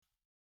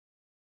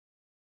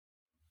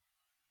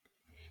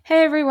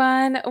Hey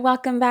everyone,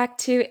 welcome back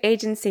to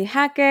Agency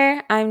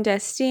Hacker. I'm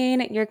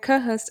Justine, your co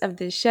host of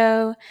the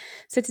show.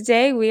 So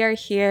today we are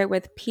here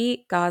with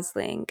Pete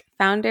Gosling,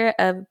 founder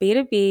of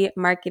B2B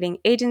marketing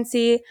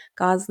agency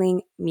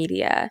Gosling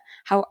Media.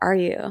 How are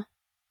you?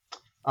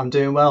 I'm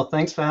doing well.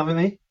 Thanks for having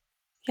me.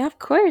 Yeah, of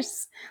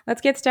course.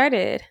 Let's get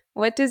started.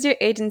 What does your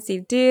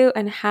agency do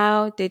and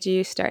how did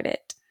you start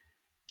it?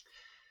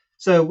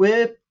 So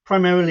we're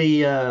primarily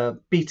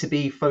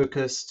B2B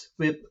focused.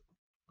 We're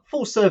a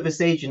full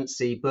service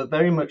agency, but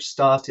very much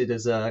started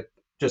as a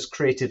just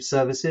creative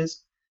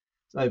services.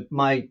 So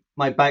my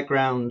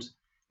background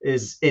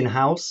is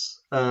in-house,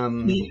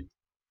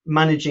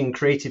 managing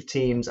creative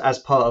teams as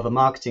part of a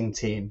marketing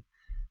team.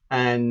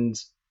 And,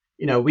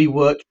 we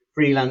work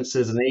with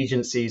freelancers and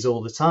agencies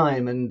all the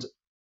time. And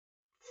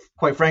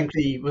quite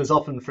frankly, was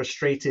often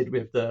frustrated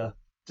with the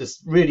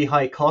just really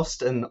high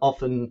cost and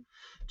often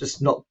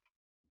just not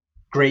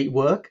great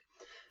work.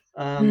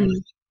 Um, Hmm.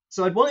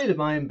 so I'd wanted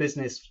my own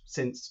business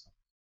since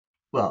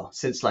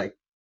like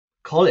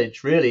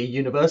college, really,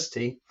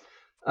 university,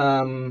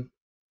 um,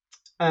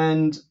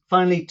 and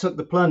finally took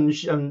the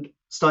plunge and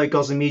started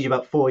Gosling Media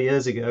about 4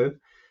 years ago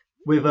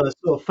with a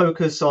sort of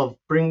focus of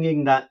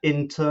bringing that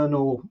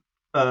internal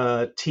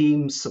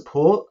team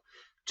support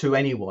to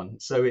anyone.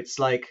 So it's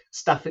like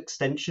staff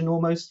extension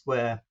almost,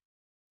 where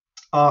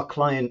our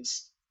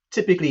clients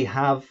typically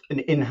have an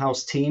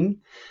in-house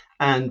team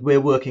and we're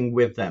working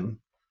with them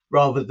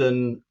rather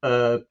than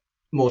a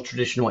more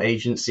traditional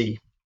agency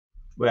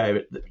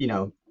where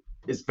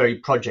it's very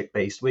project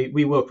based.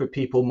 We work with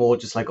people more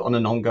just like on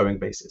an ongoing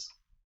basis.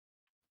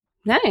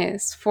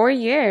 Nice. 4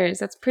 years.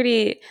 That's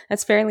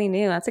fairly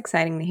new. That's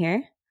exciting to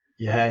hear.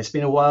 Yeah, it's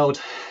been a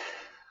wild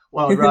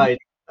ride.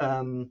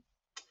 um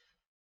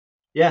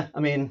yeah, I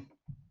mean,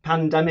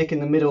 pandemic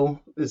in the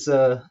middle is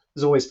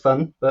always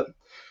fun, but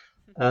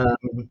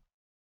um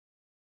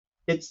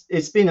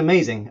it's been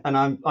amazing,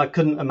 and I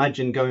couldn't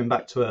imagine going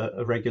back to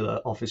a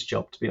regular office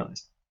job, to be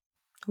honest.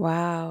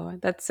 Wow,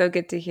 that's so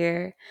good to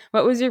hear.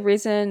 What was your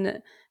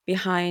reason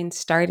behind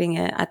starting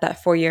it at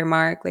that 4 year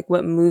mark? Like,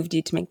 what moved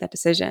you to make that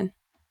decision?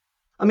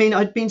 I mean,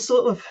 I'd been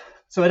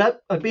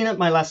at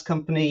my last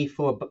company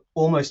for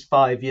almost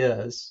 5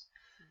 years,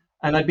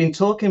 and I'd been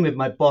talking with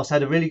my boss. I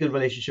had a really good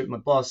relationship with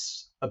my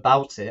boss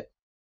about it.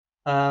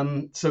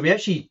 So we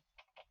actually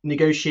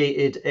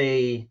negotiated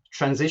a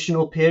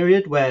transitional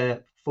period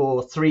where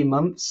for 3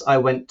 months I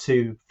went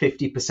to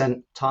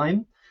 50%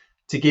 time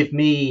to give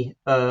me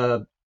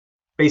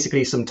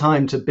basically some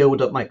time to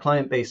build up my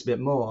client base a bit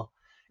more.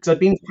 Because I'd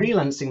been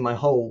freelancing my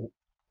whole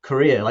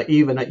career, like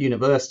even at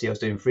university, I was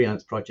doing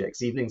freelance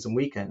projects, evenings and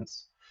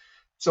weekends.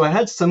 So I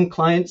had some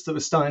clients that were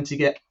starting to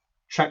get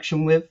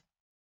traction with.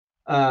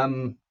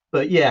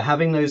 But yeah,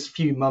 having those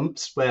few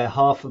months where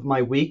half of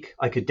my week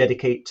I could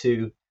dedicate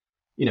to,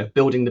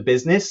 building the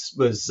business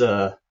was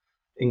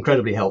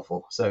incredibly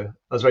helpful. So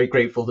I was very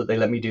grateful that they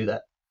let me do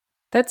that.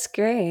 That's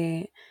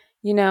great.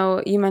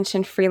 You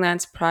mentioned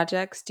freelance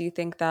projects. Do you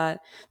think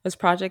that those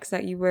projects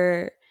that you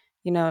were,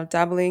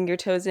 dabbling your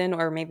toes in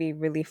or maybe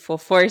really full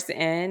force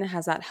in,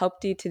 has that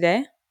helped you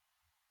today?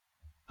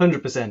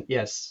 100%,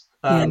 yes.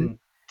 Yeah.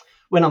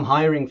 When I'm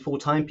hiring full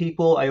time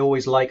people, I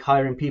always like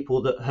hiring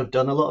people that have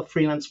done a lot of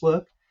freelance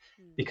work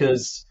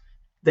because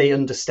they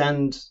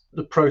understand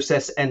the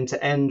process end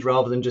to end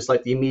rather than just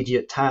like the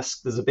immediate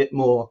task. There's a bit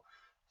more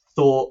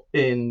thought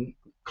in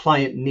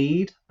client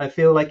need. I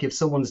feel like if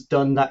someone's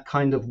done that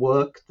kind of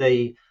work,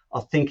 they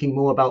are thinking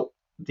more about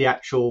the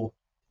actual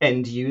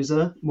end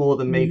user more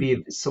than maybe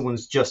if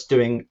someone's just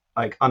doing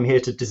like I'm here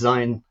to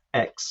design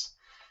X.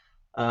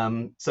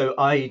 So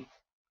I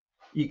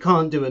You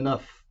can't do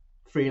enough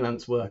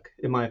freelance work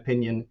in my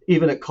opinion.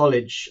 Even at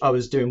college, I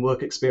was doing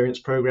work experience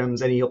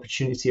programs. Any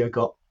opportunity I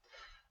got,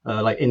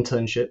 like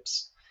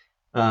internships.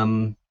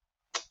 Um,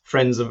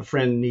 Friends of a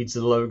friend needs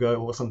a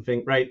logo or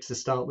something, right, to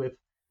start with,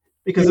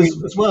 because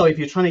as well, if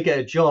you're trying to get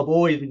a job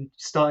or even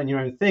starting your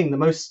own thing,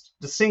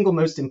 the single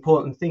most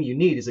important thing you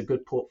need is a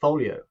good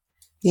portfolio.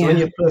 So when Yeah.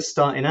 you're first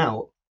starting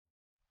out,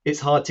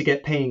 it's hard to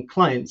get paying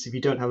clients if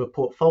you don't have a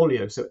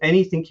portfolio. So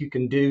anything you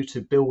can do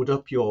to build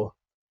up your,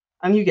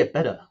 and you get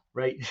better,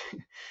 right?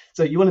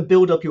 So you want to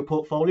build up your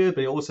portfolio,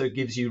 but it also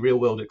gives you real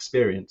world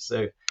experience.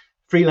 So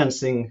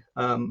freelancing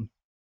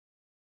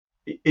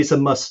is a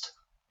must,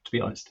 to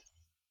be honest.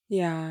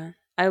 Yeah.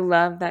 I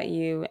love that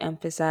you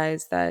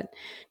emphasize that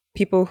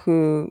people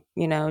who,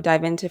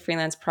 dive into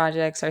freelance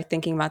projects are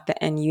thinking about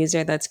the end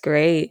user. That's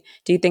great.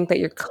 Do you think that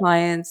your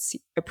clients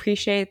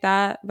appreciate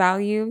that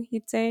value,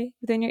 you'd say,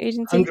 within your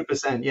agency?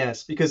 100%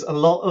 yes, because a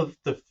lot of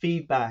the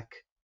feedback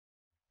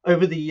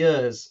over the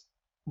years,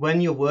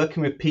 when you're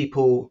working with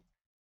people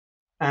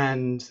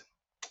and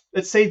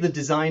let's say the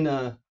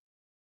designer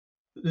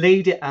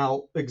laid it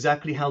out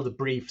exactly how the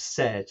brief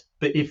said,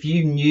 but if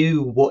you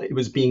knew what it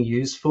was being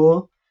used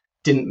for,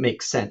 didn't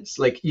make sense.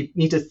 Like you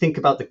need to think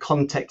about the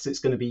context it's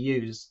going to be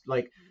used.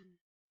 Like,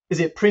 is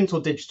it print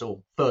or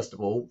digital, first of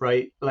all,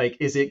 right? Like,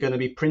 is it going to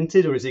be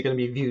printed or is it going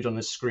to be viewed on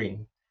a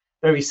screen?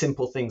 Very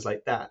simple things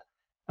like that.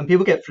 And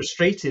people get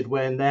frustrated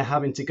when they're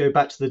having to go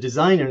back to the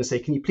designer and say,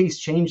 can you please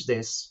change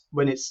this,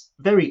 when it's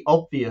very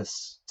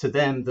obvious to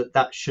them that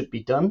that should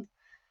be done.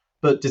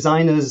 But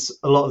designers,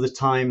 a lot of the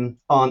time,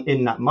 aren't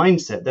in that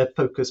mindset. They're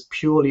focused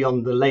purely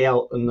on the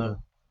layout and the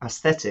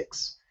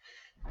aesthetics.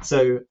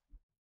 So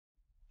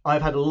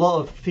I've had a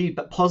lot of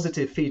feedback,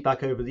 positive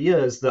feedback over the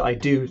years, that I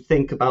do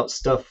think about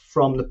stuff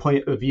from the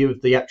point of view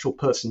of the actual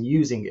person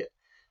using it.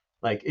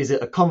 Like, is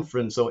it a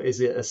conference or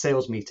is it a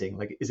sales meeting?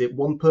 Like, is it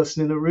one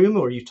person in a room,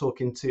 or are you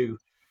talking to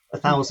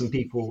 1,000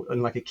 people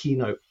in like a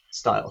keynote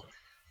style?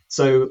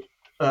 So,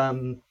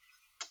 um,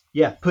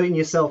 yeah, putting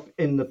yourself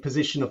in the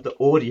position of the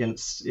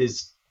audience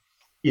is,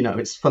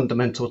 it's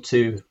fundamental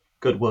to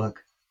good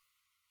work.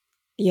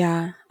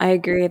 Yeah, I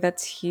agree.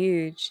 That's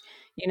huge.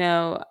 You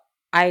know,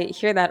 I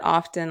hear that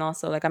often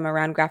also. Like, I'm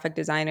around graphic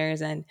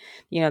designers, and,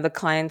 the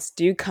clients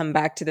do come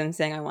back to them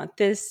saying, I want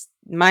this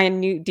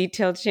minute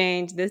detail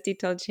change, this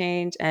detail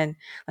change. And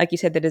like you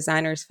said, the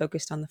designer is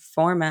focused on the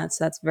format.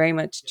 So that's very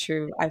much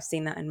true. I've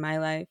seen that in my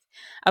life.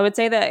 I would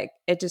say that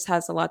it just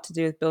has a lot to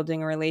do with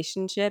building a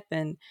relationship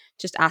and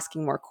just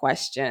asking more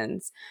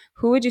questions.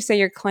 Who would you say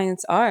your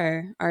clients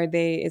are?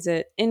 Is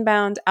it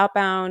inbound,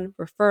 outbound,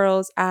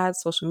 referrals,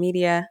 ads, social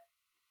media?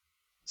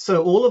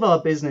 So all of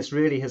our business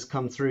really has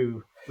come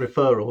through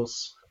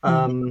referrals.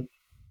 Mm.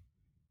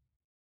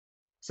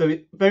 So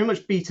very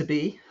much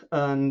B2B.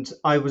 And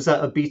I was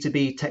at a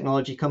B2B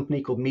technology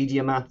company called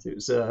MediaMath. It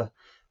was a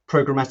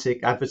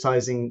programmatic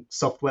advertising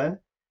software.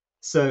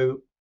 So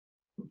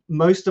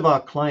most of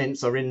our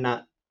clients are in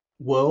that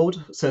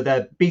world. So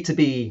they're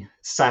B2B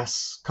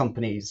SaaS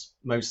companies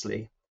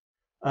mostly,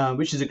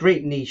 which is a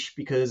great niche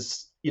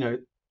because,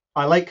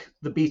 I like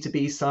the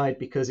B2B side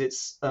because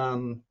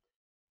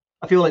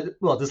I feel like,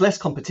 well, there's less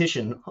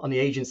competition on the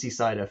agency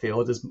side. I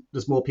feel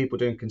there's more people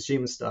doing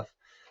consumer stuff,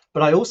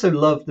 but I also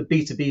love the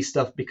B2B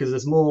stuff because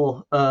there's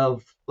more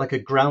of like a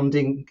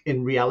grounding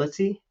in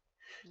reality.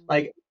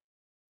 Like,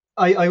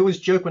 I always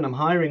joke when I'm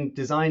hiring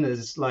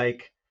designers,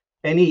 like,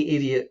 any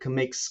idiot can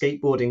make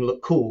skateboarding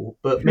look cool,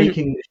 but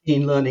making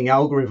machine learning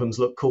algorithms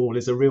look cool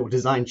is a real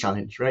design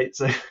challenge, right?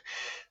 So,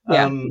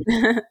 Yeah. um,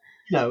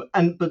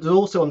 and but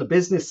also on the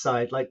business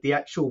side, like the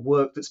actual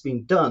work that's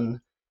been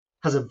done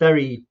has a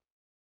very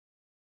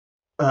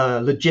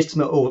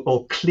legitimate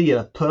or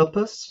clear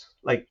purpose,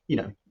 like,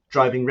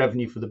 driving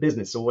revenue for the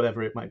business or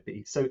whatever it might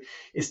be. So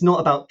it's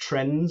not about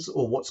trends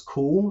or what's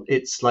cool.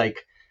 It's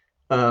like,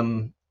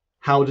 um,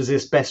 how does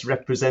this best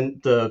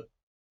represent the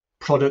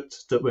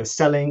product that we're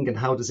selling, and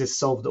how does this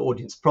solve the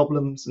audience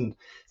problems, and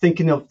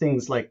thinking of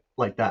things like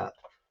that.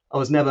 I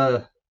was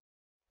never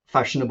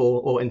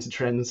fashionable or into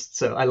trends,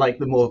 so I like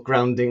the more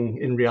grounding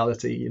in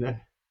reality.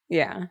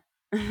 Yeah.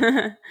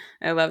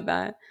 I love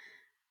that.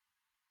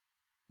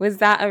 Was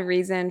that a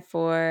reason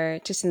for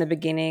just in the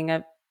beginning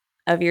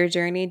of your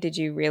journey, did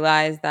you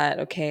realize that,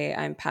 okay,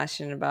 I'm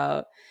passionate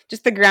about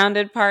just the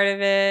grounded part of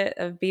it,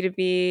 of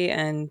B2B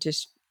and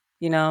just,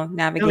 I mean,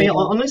 navigating?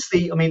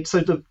 honestly, I mean,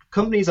 so the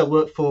companies I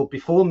worked for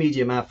before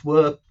MediaMath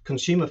were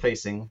consumer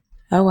facing.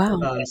 Oh, wow.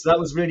 So that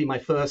was really my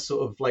first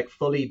sort of like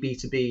fully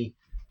B2B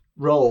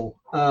role.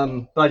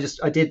 But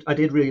I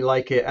did really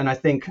like it, and I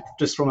think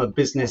just from a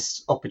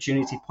business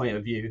opportunity point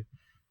of view,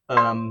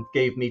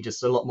 gave me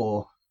just a lot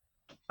more.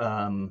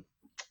 Um,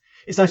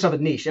 it's nice to have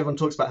a niche. Everyone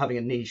talks about having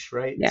a niche,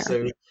 right? Yeah.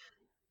 So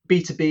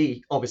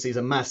B2B obviously is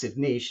a massive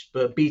niche,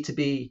 but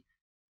B2B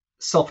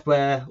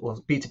software or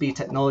B2B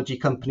technology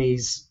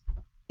companies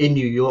in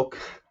New York,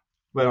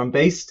 where I'm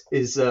based,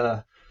 is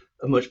a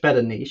much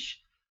better niche.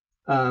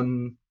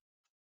 Um,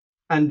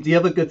 And the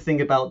other good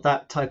thing about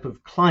that type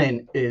of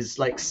client is,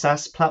 like,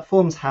 SaaS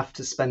platforms have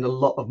to spend a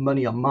lot of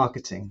money on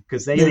marketing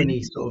because they Yeah.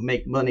 only sort of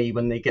make money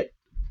when they get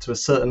to a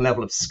certain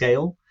level of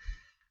scale.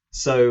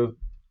 So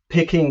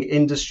picking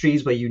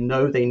industries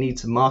where they need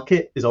to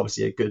market is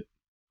obviously a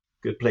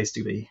good place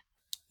to be.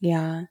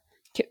 Yeah.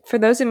 For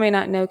those who may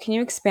not know, can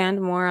you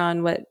expand more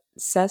on what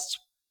SES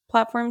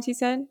platforms you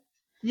said?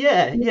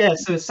 Yeah, yeah.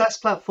 So a SaaS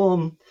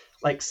platform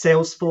like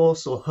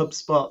Salesforce or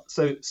HubSpot,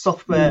 so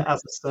software Mm.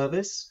 as a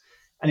service,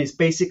 and it's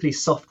basically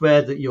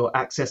software that you're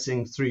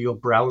accessing through your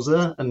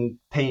browser and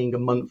paying a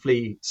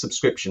monthly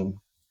subscription.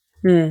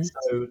 Mm.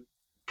 So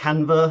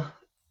Canva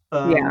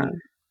Yeah,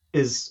 um,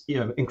 is,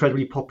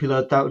 incredibly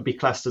popular. That would be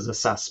classed as a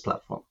SaaS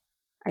platform.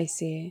 I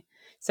see.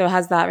 So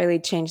has that really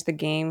changed the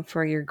game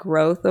for your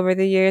growth over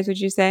the years, would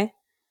you say?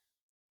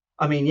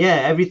 I mean, yeah,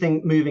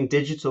 everything moving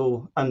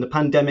digital and the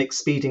pandemic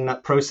speeding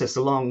that process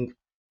along.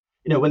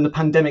 When the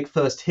pandemic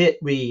first hit,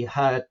 we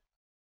had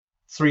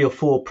 3 or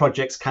 4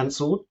 projects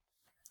cancelled,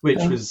 which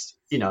Oh. was,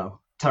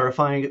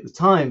 terrifying at the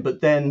time. But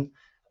then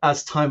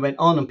as time went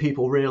on and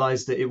people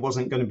realized that it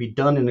wasn't going to be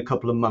done in a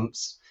couple of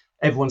months,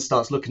 everyone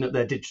starts looking at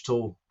their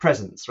digital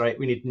presence, right?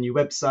 We need a new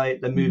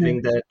website. They're Mhm.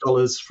 moving their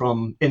dollars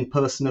from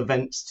in-person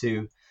events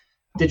to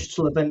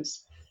digital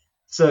events.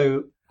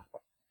 So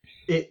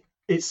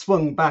it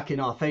swung back in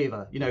our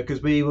favor,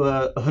 because we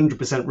were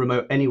 100%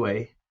 remote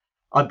anyway.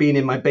 I've been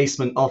in my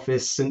basement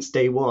office since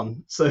day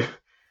one. So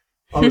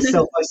I was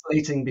self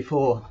isolating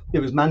before it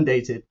was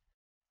mandated.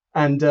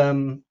 And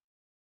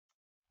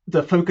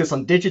the focus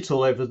on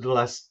digital over the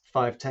last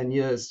 5, 10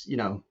 years,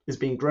 has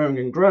been growing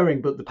and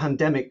growing, but the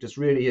pandemic just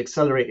really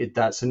accelerated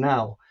that. So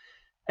now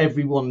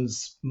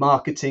everyone's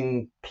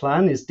marketing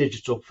plan is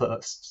digital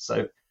first.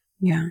 So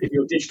Yeah. if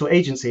you're a digital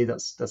agency,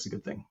 that's a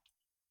good thing.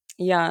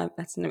 Yeah,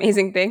 that's an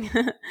amazing thing.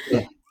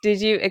 Yeah. Did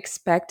you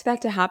expect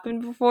that to happen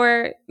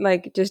before,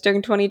 like just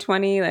during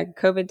 2020, like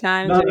COVID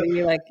times? No, Or were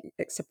you like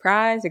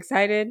surprised,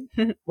 excited?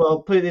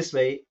 well, put it this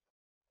way: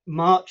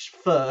 March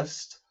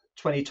 1st,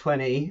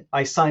 2020,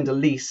 I signed a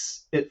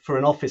lease for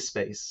an office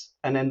space,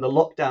 and then the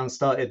lockdown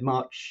started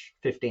March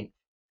 15th.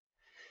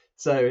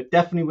 So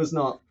definitely was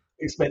not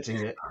expecting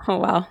it. Oh,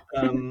 wow.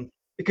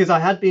 Because I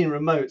had been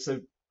remote.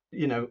 So,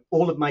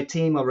 all of my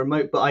team are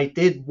remote, but I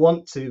did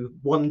want to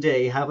one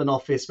day have an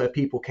office where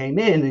people came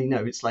in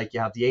and, it's like you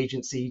have the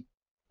agency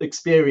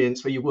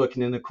experience where you're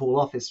working in a cool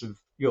office with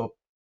your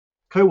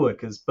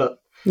coworkers. But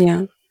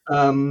Yeah.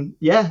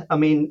 yeah, I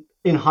mean,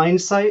 in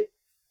hindsight,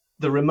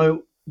 the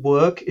remote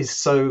work is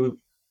so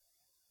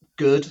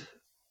good.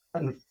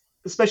 And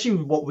especially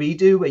with what we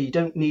do, where you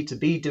don't need to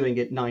be doing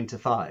it 9 to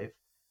 5.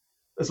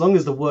 As long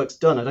as the work's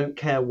done, I don't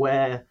care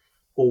where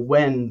or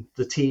when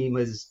the team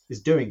is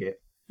doing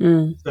it.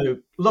 Mm, So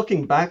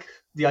looking back,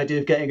 the idea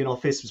of getting an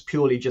office was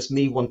purely just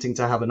me wanting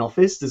to have an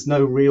office. There's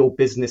no real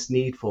business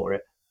need for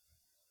it.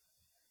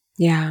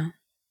 yeah.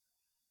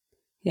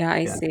 Yeah, I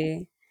Yeah.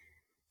 see.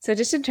 So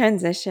just to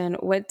transition,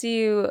 what do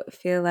you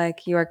feel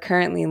like you are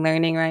currently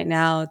learning right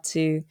now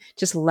to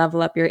just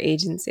level up your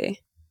agency?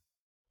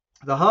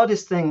 The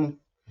hardest thing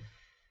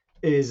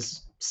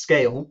is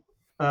scale,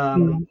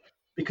 Mm,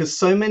 because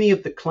so many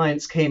of the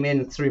clients came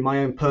in through my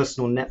own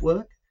personal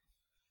network.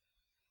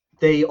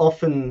 They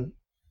often,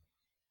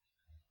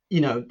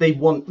 they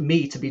want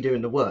me to be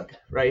doing the work,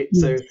 right? mm,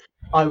 So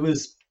I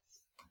was,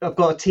 I've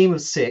got a team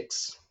of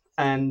 6,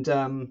 and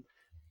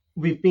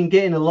we've been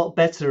getting a lot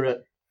better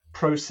at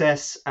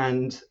process,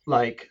 and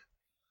like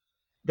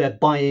they're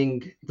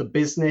buying the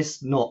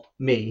business, not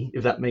me,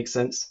 if that makes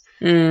sense.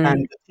 And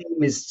mm, the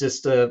team is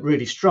just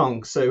really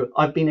strong. So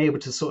I've been able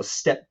to sort of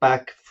step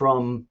back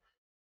from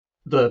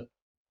the,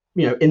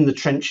 in the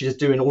trenches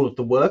doing all of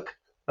the work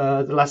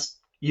the last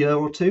year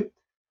or two,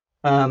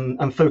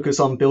 and focus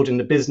on building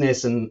the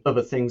business and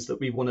other things that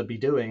we want to be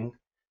doing.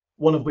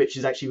 One of which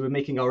is actually we're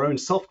making our own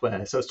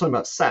software. So I was talking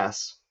about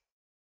SaaS.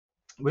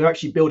 We're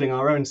actually building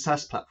our own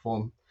SaaS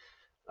platform,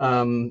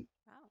 um,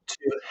 wow.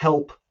 to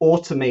help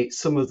automate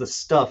some of the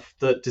stuff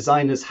that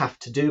designers have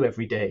to do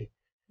every day.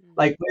 Mm,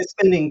 Like we're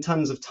spending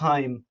tons of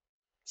time.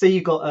 Say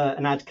you got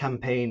an ad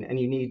campaign and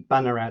you need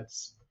banner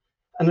ads,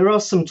 and there are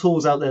some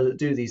tools out there that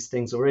do these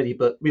things already,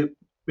 but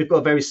we've got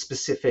a very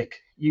specific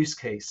use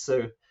case.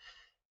 So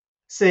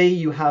say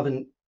you have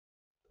an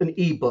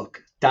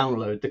ebook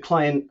download. The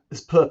client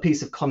has put a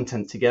piece of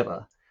content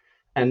together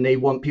and they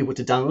want people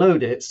to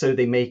download it, so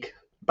they make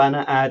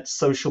banner ads,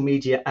 social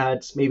media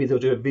ads. Maybe they'll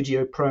do a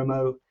video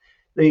promo.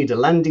 They need a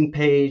landing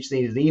page.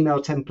 They need an email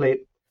template,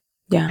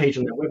 a yeah. page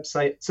on their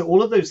website. So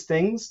all of those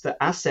things,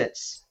 the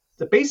assets,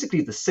 they're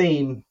basically the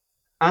same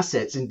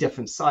assets in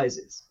different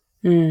sizes.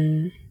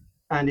 Mm,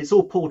 And it's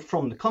all pulled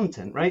from the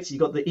content, right? So you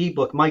got the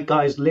ebook. My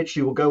guys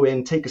literally will go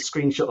in, take a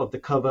screenshot of the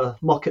cover,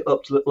 mock it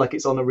up to look like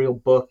it's on a real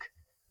book,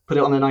 put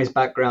it on a nice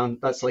background.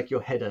 That's like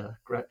your header,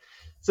 right?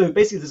 So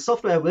basically, the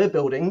software we're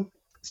building,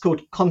 it's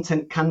called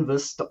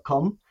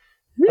contentcanvas.com.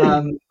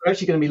 mm, We're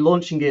actually going to be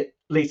launching it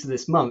later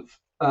this month.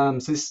 So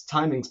this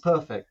timing's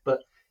perfect. But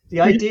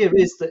the idea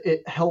is that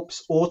it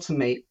helps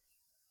automate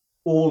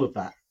all of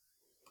that.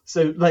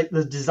 So like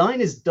the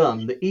design is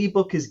done, the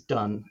ebook is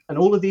done, and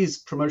all of these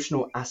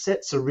promotional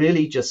assets are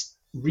really just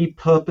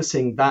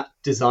repurposing that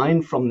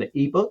design from the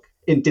ebook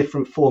in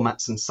different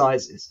formats and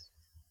sizes.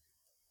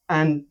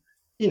 And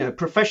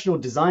professional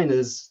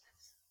designers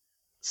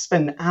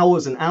spend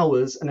hours and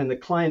hours, and then the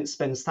client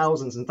spends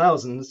thousands and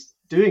thousands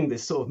doing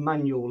this sort of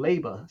manual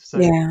labor. So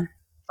yeah.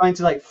 trying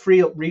to like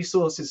free up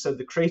resources so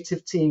the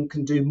creative team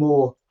can do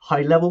more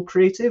high level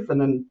creative, and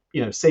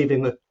then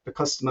saving the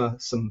customer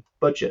some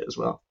budget as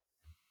well.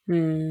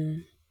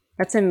 Mm.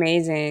 That's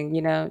amazing.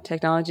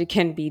 Technology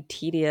can be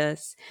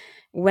tedious.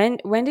 When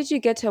did you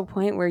get to a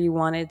point where you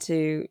wanted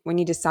to, when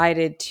you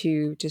decided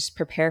to just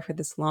prepare for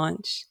this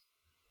launch?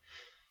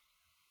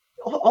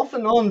 Off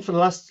and on for the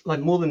last like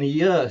more than a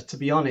year, to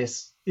be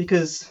honest,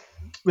 because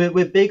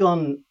we're big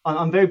on.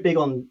 I'm very big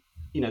on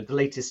the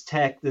latest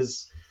tech.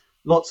 There's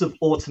lots of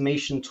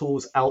automation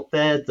tools out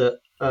there that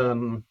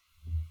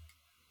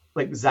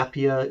like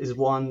Zapier is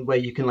one where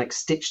you can like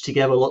stitch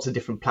together lots of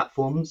different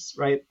platforms,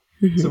 right?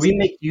 So Mhm. we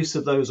make use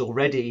of those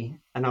already,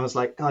 and I was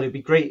like, God, it'd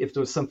be great if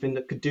there was something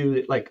that could do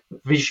it like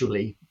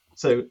visually.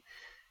 So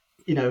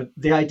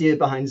the idea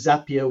behind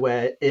Zapier,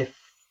 where if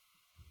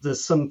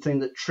there's something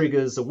that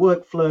triggers a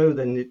workflow,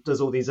 then it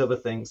does all these other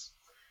things.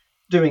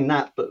 Doing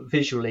that, but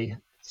visually.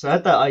 So I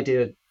had that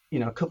idea,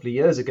 a couple of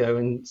years ago,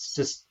 and it's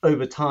just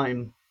over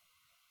time,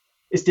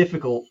 it's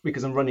difficult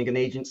because I'm running an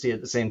agency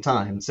at the same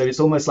time. So it's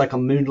almost like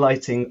I'm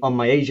moonlighting on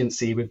my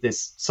agency with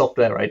this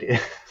software idea.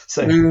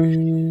 So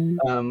Mm,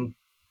 um,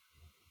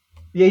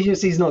 the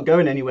agency is not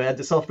going anywhere.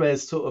 The software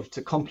is sort of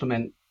to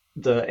complement.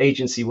 the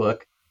agency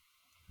work.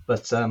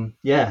 But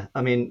yeah,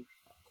 I mean,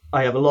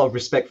 I have a lot of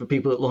respect for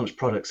people that launch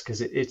products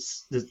because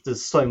it's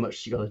there's so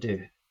much you got to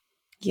do.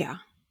 Yeah.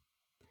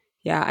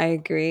 Yeah, I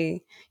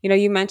agree.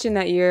 You mentioned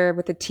that you're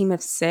with a team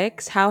of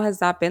six. How has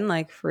that been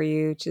like for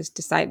you? Just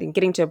deciding,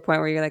 getting to a point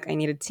where you're like, I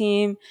need a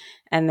team,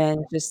 and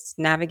then just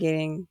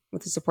navigating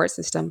with the support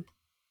system.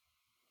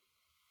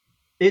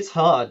 It's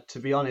hard, to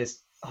be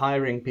honest,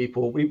 hiring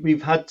people.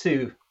 We've had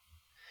to,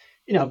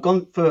 I've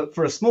gone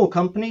for a small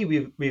company.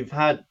 We've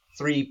had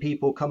three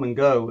people come and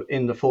go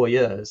in the 4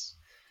 years.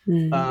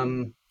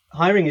 Mm.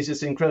 Hiring is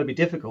just incredibly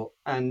difficult,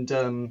 and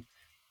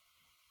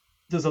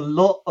there's a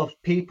lot of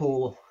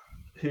people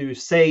who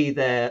say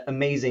they're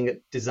amazing at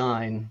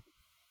design.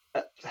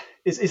 Uh,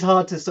 it's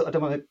hard to sort. I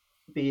don't want to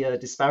be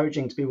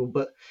disparaging to people,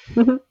 but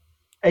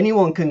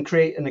anyone can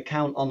create an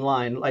account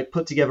online, like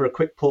put together a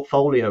quick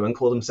portfolio and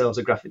call themselves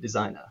a graphic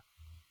designer.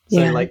 So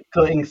Yeah. like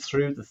cutting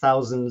through the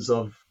thousands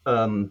of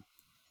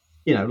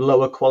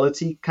lower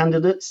quality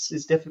candidates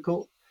is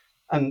difficult.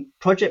 And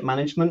project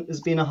management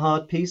has been a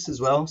hard piece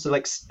as well. So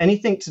like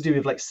anything to do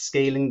with like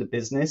scaling the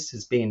business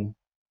has been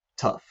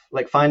tough.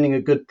 Like finding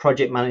a good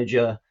project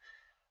manager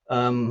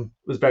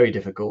was very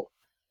difficult.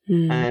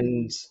 Mm.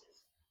 And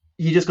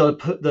you just got to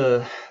put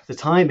the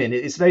time in.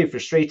 It's very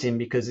frustrating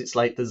because it's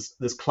like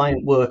there's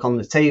client work on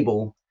the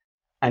table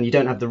and you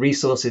don't have the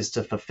resources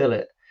to fulfill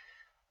it.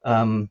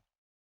 Um,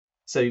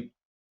 so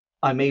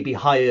I may be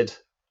hired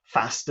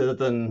faster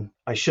than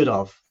I should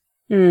have.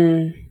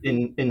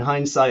 Mm. In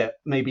hindsight,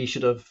 maybe you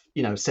should have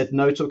said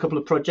no to a couple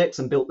of projects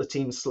and built the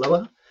team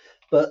slower.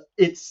 But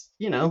it's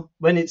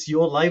when it's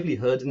your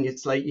livelihood and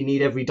it's like you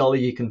need every dollar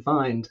you can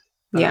find.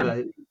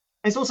 Yeah.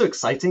 It's also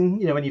exciting,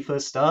 when you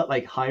first start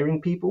like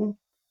hiring people.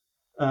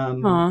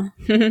 Um, Aw.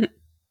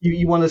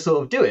 you want to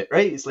sort of do it,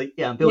 right? It's like,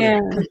 yeah, I'm building Yeah.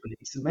 a company.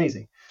 It's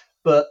amazing.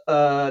 But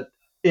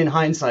in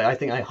hindsight, I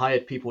think I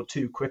hired people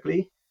too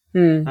quickly.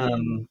 Mm.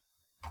 Um,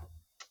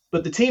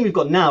 but the team we've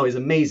got now is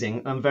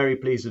amazing. I'm very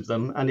pleased with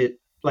them, and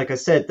like I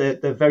said,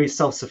 they're very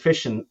self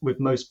sufficient with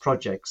most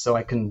projects. So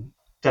I can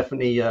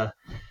definitely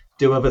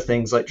do other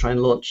things like try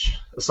and launch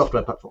a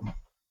software platform.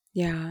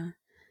 Yeah.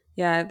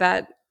 Yeah,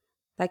 that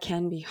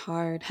can be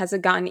hard. Has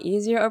it gotten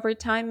easier over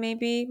time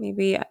maybe?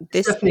 Maybe It's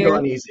this definitely year?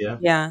 gotten easier,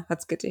 Yeah,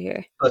 that's good to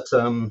hear. but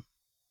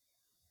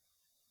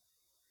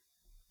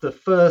the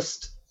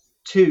first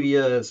 2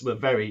 years were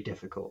very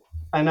difficult,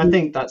 and I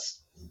think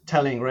that's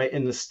telling, right?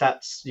 In the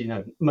stats,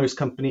 most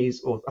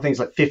companies, or I think it's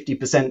like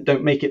 50%,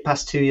 don't make it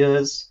past 2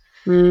 years.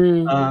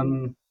 Mm.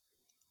 Um,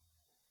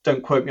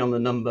 don't quote me on the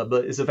number,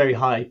 but it's a very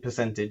high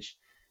percentage.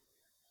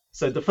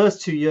 So the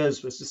first 2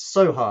 years was just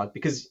so hard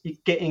because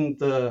getting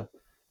the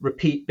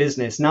repeat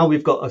business. Now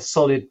we've got a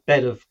solid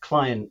bed of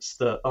clients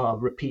that are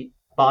repeat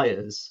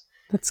buyers.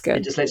 That's It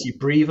good. just lets you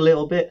breathe a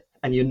little bit,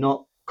 and you're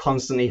not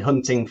constantly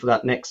hunting for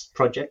that next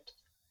project.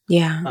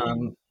 Yeah.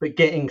 But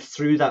getting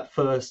through that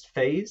first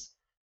phase,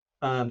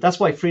 that's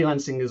why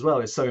freelancing as well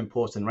is so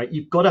important, right?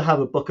 You've got to have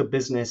a book of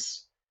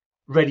business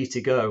ready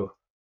to go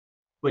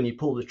when you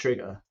pull the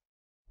trigger,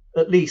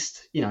 at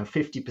least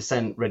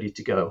 50% ready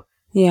to go,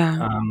 Yeah.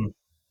 um,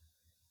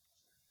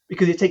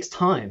 because it takes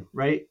time,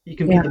 right? You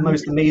can be Yeah. the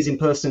most amazing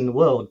person in the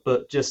world,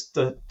 but just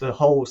the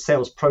whole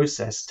sales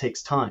process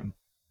takes time.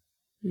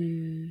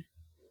 Mm.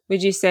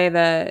 Would you say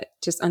that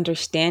just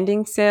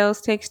understanding sales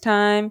takes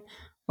time,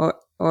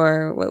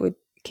 or what would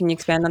can you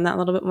expand on that a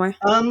little bit more?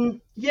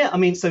 Yeah, I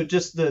mean, so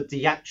just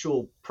the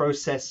actual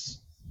process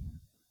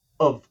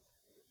of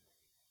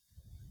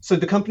so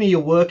the company you're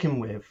working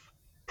with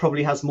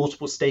probably has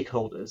multiple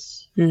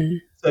stakeholders. Mm.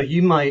 So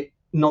you might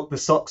knock the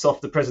socks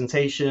off the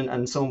presentation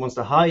and someone wants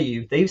to hire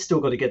you. They've still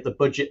got to get the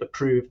budget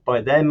approved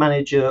by their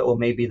manager or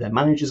maybe their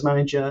manager's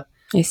manager.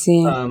 I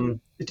see.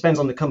 It depends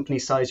on the company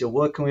size you're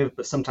working with,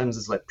 but sometimes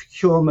there's like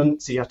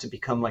procurement. So you have to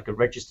become like a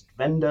registered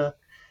vendor.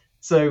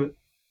 So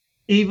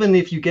even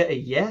if you get a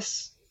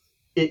yes,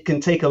 it can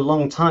take a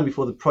long time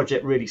before the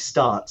project really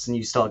starts and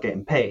you start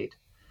getting paid.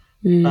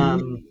 Mm.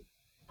 Um,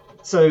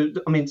 so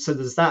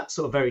there's that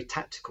sort of very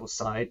tactical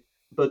side,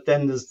 but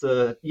then there's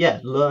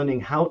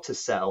learning how to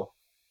sell.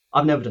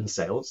 I've never done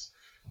sales,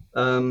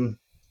 um,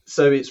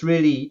 so it's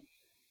really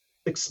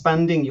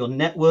expanding your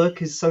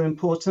network is so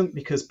important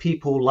because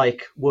people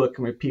like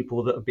working with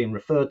people that have been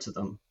referred to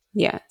them.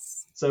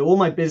 Yes. So all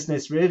my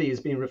business really has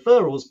been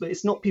referrals, but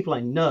it's not people I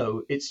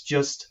know. It's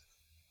just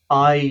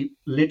I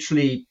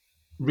literally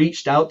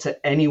reached out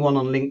to anyone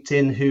on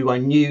LinkedIn who I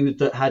knew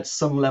that had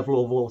some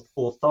level of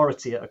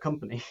authority at a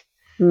company.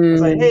 I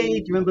was like, Mm. hey, do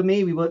you remember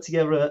me? We worked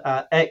together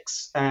at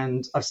X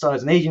and I've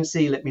started an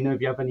agency. Let me know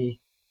if you have any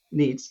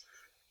needs.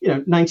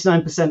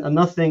 99% are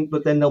nothing,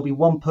 but then there'll be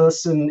one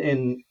person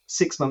in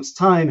 6 months'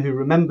 time who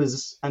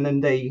remembers and then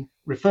they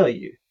refer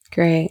you.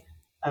 Great.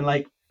 And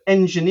like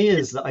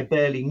engineers that I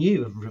barely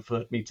knew have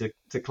referred me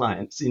to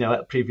clients, at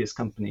a previous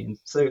company. And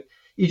so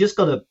you just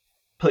got to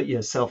put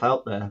yourself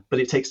out there, but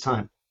it takes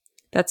time.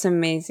 That's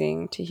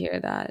amazing to hear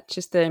that.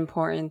 Just the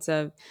importance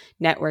of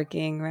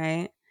networking,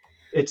 right?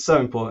 It's so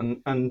important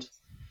and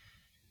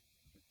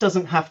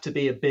doesn't have to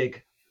be a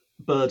big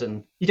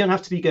burden. You don't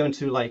have to be going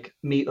to like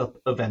meetup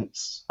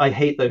events. I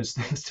hate those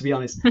things, to be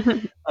honest.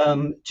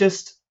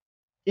 Just,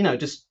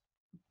 just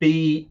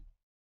be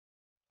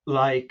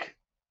like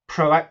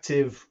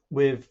proactive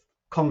with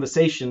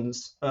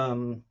conversations,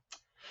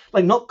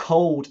 like not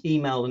cold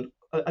email. And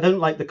I don't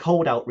like the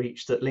cold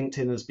outreach that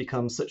LinkedIn has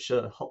become such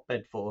a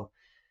hotbed for.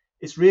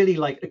 It's really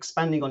like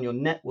expanding on your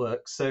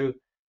network. So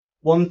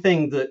one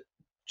thing that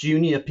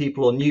junior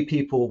people or new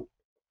people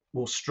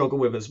will struggle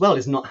with as well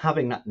is not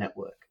having that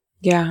network.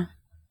 Yeah.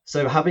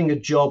 So having a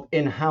job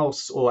in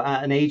house or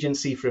at an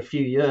agency for a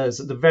few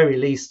years, at the very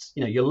least,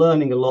 you're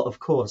learning a lot, of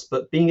course,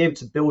 but being able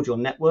to build your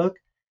network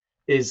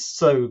is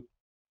so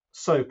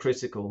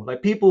critical.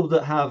 Like people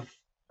that have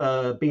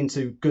been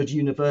to good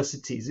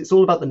universities, it's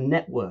all about the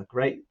network,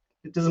 right?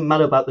 It doesn't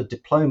matter about the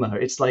diploma.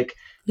 It's like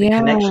the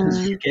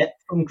connections Yeah. you get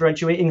from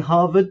graduating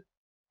Harvard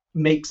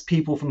makes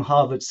people from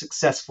Harvard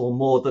successful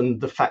more than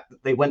the fact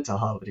that they went to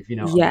Harvard, if you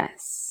know what I mean.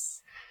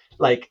 Yes.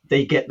 Like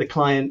they get the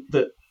client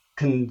that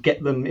can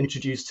get them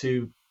introduced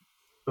to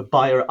a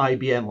buyer at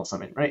IBM or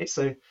something, right?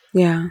 So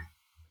Yeah.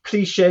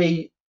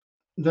 cliche,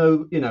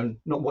 no,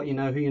 not what you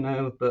know, who you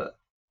know, but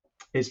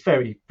it's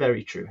very,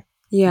 very true.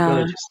 You got to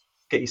Yeah. just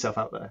get yourself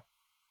out there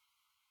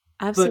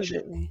virtually.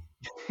 Absolutely.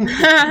 You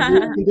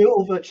can do it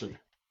all virtually.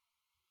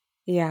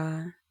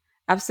 Yeah,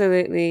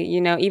 absolutely.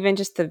 Even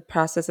just the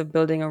process of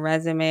building a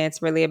resume,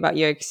 it's really about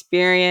your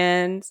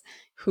experience,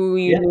 who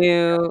you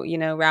Yeah.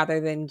 knew,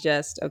 rather than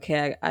just,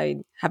 okay,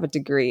 I have a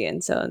degree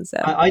and so and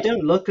so. I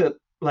don't look at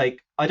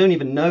like, I don't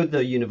even know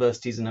the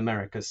universities in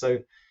America. So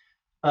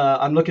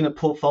I'm looking at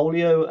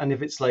portfolio, and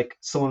if it's like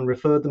someone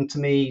referred them to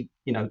me,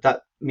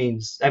 that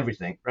means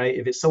everything, right?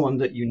 If it's someone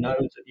that you know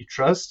that you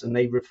trust and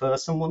they refer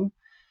someone,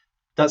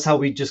 that's how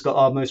we just got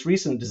our most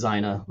recent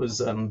designer.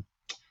 Was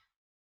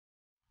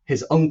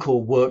his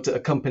uncle worked at a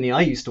company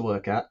I used to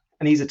work at,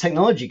 and he's a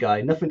technology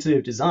guy, nothing to do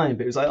with design,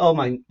 but it was like, oh,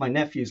 my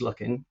nephew's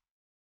looking,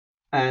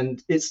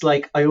 and it's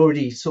like I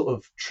already sort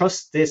of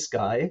trust this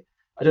guy.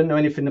 I don't know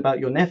anything about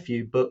your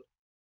nephew, but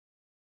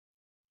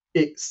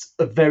it's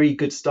a very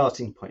good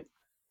starting point.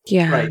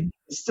 Yeah. Right.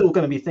 It's still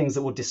going to be things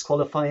that will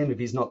disqualify him if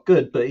he's not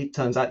good, but it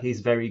turns out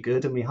he's very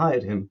good and we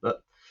hired him.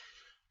 But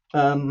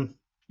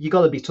you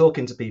got to be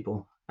talking to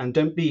people and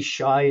don't be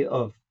shy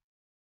of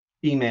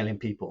emailing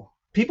people.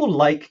 People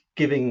like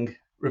giving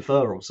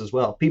referrals as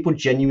well. People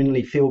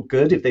genuinely feel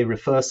good if they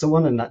refer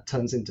someone and that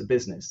turns into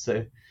business.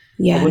 So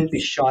I wouldn't be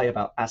Yes. shy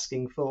about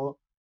asking for,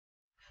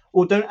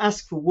 or don't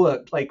ask for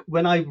work. Like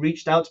when I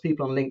reached out to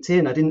people on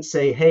LinkedIn, I didn't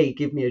say, hey,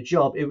 give me a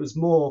job. It was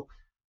more,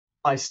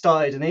 I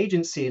started an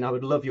agency and I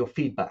would love your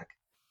feedback.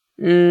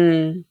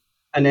 Mm.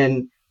 And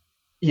then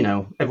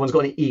everyone's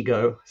got an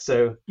ego.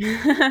 So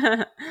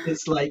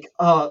it's like,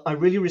 oh, I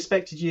really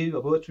respected you.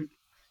 I've worked with,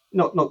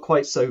 not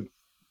quite so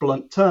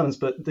blunt terms,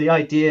 but the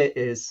idea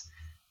is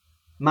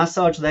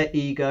massage their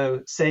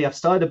ego, say, I've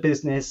started a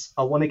business,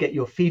 I want to get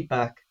your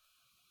feedback.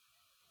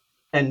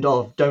 End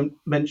of. Don't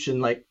mention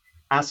like,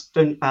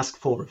 don't ask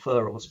for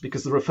referrals,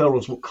 because the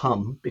referrals will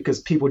come because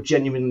people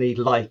genuinely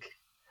like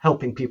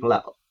helping people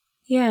out.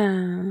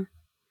 Yeah.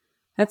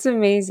 That's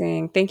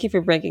amazing. Thank you for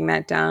breaking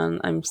that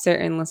down. I'm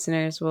certain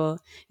listeners will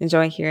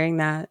enjoy hearing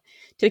that.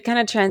 To kind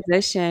of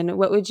transition,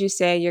 what would you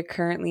say you're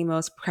currently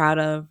most proud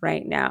of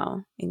right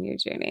now in your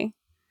journey?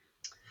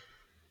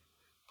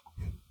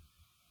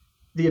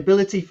 The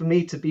ability for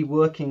me to be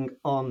working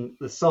on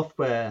the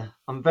software,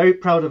 I'm very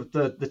proud of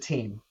the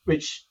team,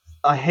 which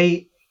I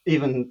hate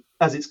even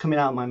as it's coming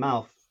out of my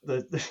mouth.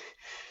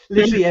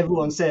 Literally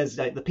everyone says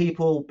like the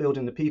people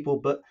building the people,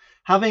 but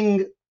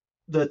having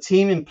the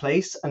team in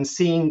place and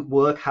seeing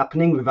work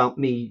happening without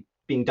me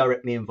being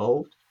directly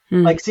involved,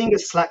 Hmm. like seeing a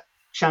Slack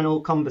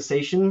channel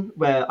conversation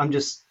where I'm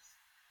just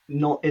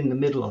not in the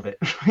middle of it,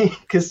 right?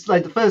 Because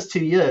like the first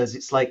 2 years,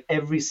 it's like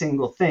every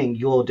single thing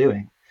you're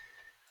doing,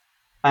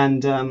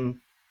 and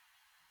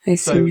I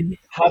so see.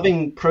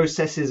 having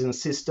processes and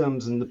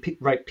systems and the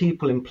right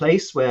people in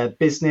place where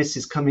business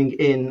is coming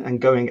in and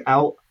going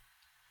out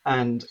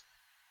and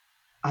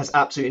has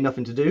absolutely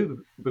nothing to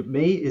do with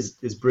me is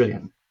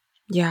brilliant.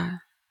 Yeah,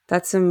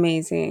 that's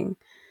amazing.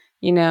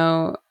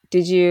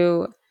 Did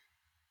you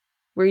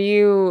were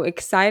you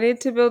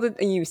excited to build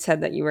it? You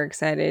said that you were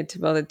excited to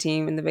build a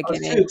team in the I was too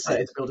beginning, but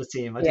excited to build a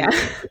team. I yeah.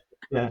 didn't.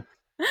 Yeah,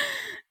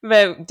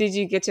 But did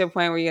you get to a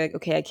point where you're like,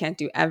 okay, I can't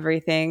do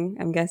everything?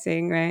 I'm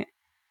guessing, right?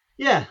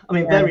 yeah. I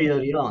mean, Yeah. very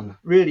early on,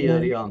 really Yeah.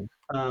 early on.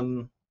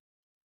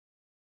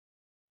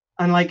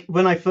 And like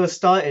when I first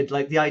started,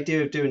 like the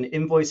idea of doing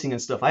invoicing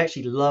and stuff, I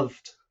actually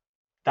loved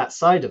that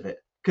side of it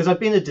because I've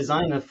been a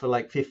designer for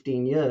like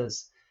 15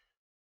 years.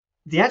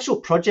 The actual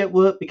project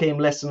work became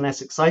less and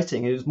less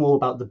exciting. It was more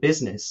about the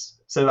business.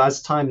 So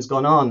as time's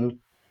gone on,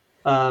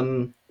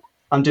 um,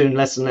 I'm doing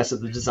less and less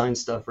of the design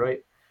stuff,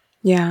 right?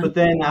 Yeah. But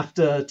then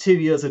after 2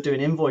 years of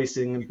doing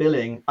invoicing and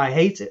billing, I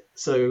hate it.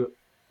 So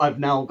I've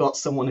now got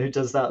someone who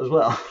does that as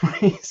well,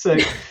 right? So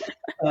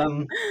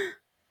um,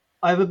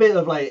 I have a bit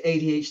of like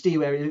ADHD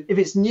where if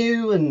it's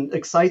new and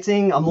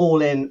exciting, I'm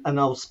all in and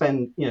I'll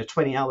spend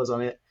 20 hours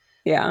on it.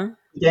 Yeah.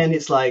 Then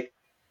it's like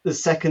the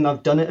second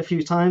I've done it a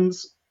few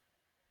times,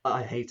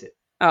 I hate it.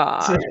 Oh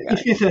So my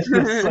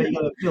it's like god. you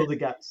got to fill the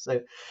gaps.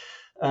 So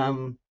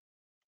um,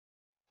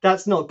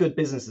 that's not good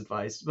business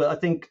advice. But I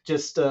think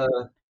just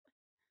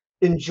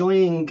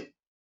enjoying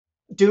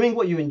doing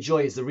what you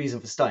enjoy is the reason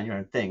for starting your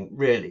own thing,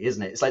 really,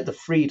 isn't it? It's like the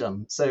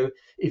freedom. So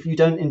if you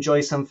don't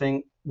enjoy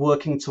something,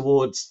 working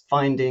towards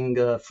finding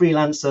a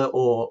freelancer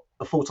or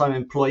a full-time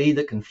employee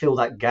that can fill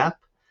that gap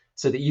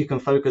so that you can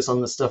focus on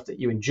the stuff that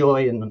you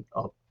enjoy and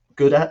are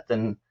good at,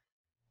 then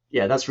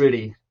yeah, that's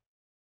really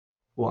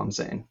what I'm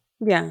saying.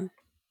 Yeah.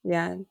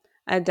 Yeah.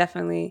 I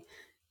definitely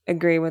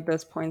agree with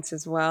those points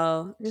as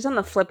well. Just on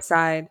the flip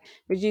side,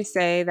 would you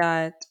say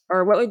that,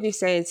 or what would you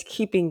say is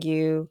keeping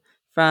you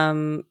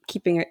from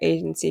keeping your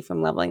agency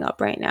from leveling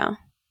up right now?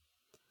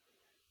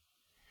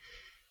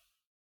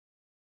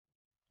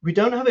 We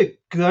don't have a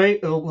great,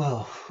 oh,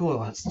 well,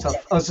 oh, that's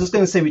tough. I was just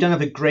going to say we don't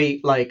have a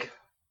great like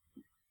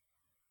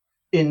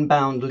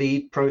inbound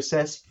lead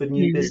process for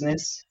new Mm.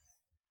 business.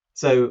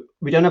 So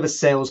we don't have a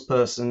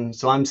salesperson.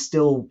 So I'm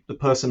still the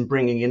person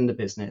bringing in the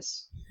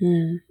business,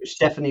 Mm. which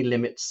definitely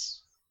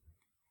limits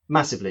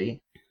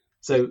massively.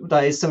 So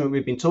that is something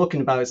we've been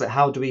talking about, is like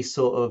how do we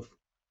sort of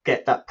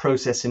get that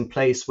process in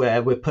place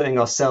where we're putting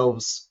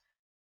ourselves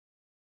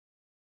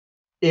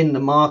in the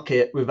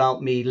market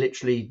without me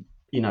literally,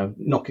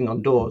 knocking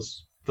on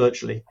doors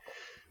virtually.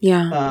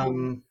 Yeah.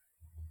 Um,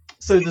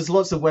 so there's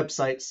lots of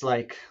websites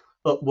like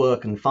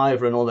Upwork and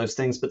Fiverr and all those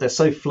things, but they're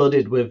so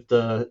flooded with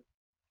the,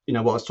 what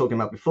I was talking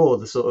about before,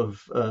 the sort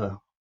of uh,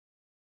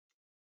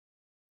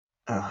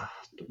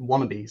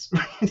 wannabes.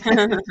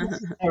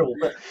 It's terrible,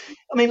 but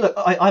I mean, look,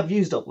 I've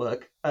used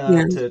Upwork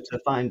Yeah. to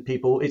find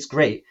people. It's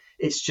great.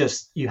 It's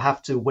just you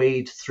have to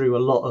wade through a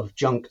lot of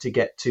junk to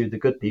get to the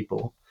good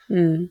people.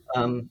 Mm.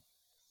 Um,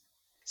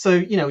 so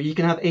you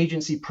can have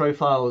agency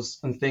profiles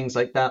and things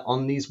like that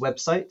on these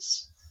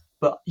websites,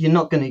 but you're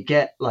not going to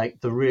get like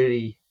the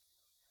really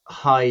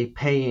high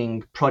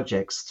paying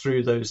projects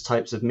through those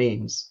types of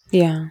means.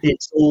 Yeah.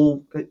 It's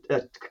all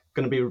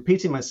going to be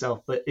repeating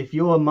myself, but if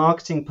you're a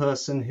marketing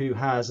person who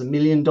has $1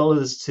 million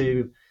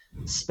to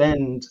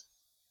spend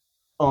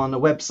on a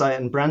website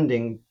and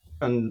branding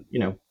and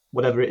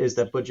whatever it is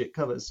their budget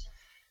covers,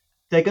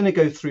 they're going to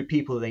go through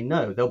people they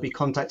know. They'll be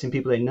contacting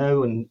people they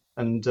know and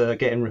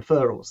getting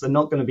referrals. They're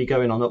not going to be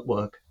going on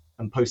Upwork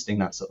and posting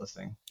that sort of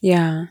thing.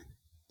 Yeah.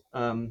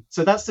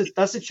 So that's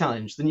a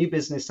challenge. The new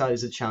business side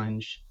is a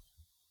challenge.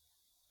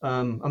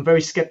 I'm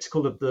very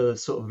skeptical of the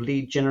sort of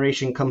lead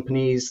generation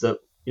companies that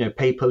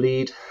pay per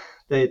lead.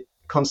 They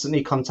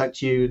constantly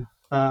contact you.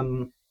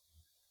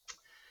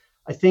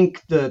 I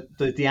think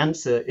the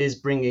answer is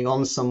bringing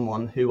on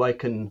someone who I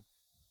can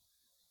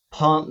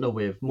partner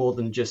with more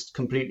than just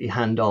completely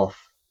hand off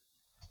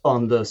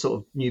on the sort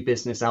of new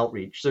business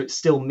outreach. So it's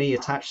still me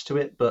attached to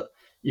it, but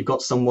you've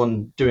got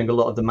someone doing a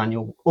lot of the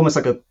manual, almost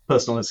like a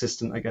personal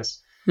assistant, I guess.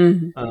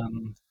 Mm.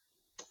 Um,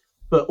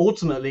 but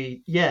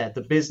ultimately, yeah,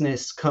 the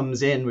business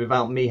comes in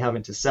without me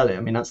having to sell it.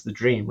 I mean, that's the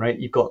dream, right?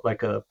 You've got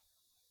like a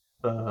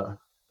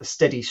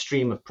steady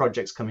stream of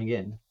projects coming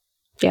in.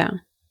 Yeah.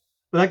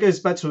 But that goes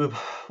back to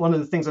one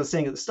of the things I was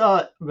saying at the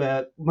start,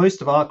 where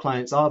most of our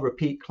clients are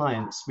repeat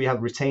clients. We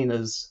have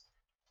retainers,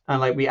 and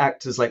like we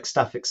act as like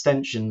staff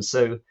extensions.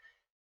 So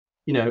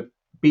you know,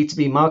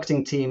 B2B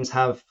marketing teams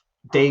have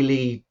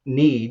daily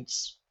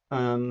needs.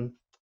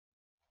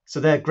 So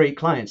they're great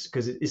clients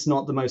because it's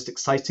not the most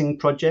exciting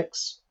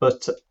projects,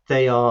 but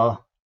they are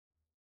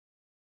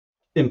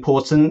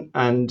important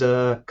and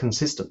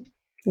consistent.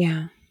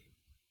 Yeah.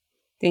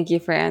 Thank you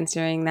for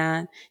answering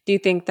that. Do you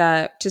think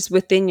that just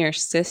within your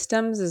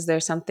systems, is there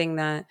something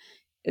that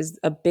is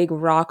a big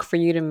rock for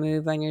you to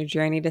move on your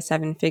journey to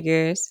seven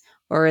figures?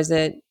 Or is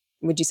it,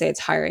 would you say it's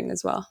hiring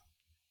as well?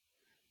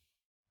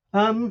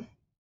 Um,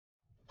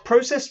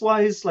 Process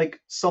wise, like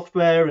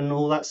software and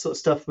all that sort of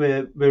stuff,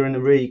 we're in a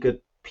really good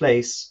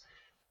place.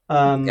 Good.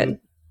 Um,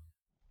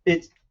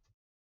 it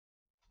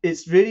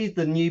it's really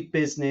the new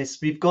business.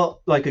 We've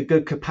got like a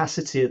good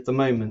capacity at the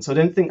moment, so I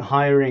don't think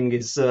hiring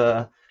is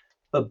a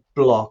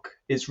block.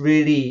 It's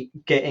really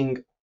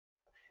getting.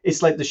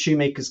 It's like the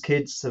shoemaker's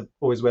kids have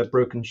always wear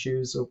broken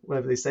shoes or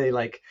whatever they say.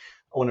 Like,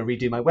 I want to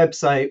redo my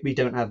website. We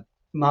don't have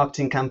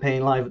marketing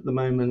campaign live at the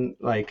moment.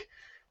 Like,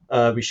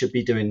 we should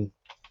be doing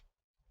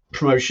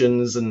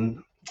promotions and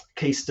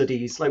case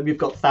studies. Like, we've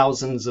got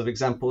thousands of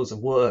examples of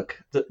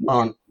work that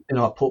aren't in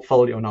our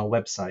portfolio on our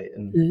website,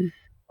 and Mm.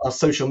 our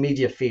social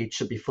media feed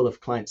should be full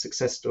of client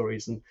success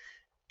stories. And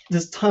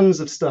there's tons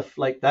of stuff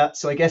like that.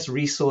 So I guess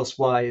resource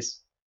wise,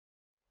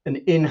 an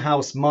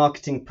in-house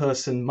marketing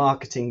person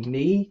marketing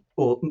me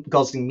or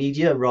Gosling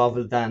Media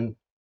rather than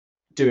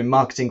doing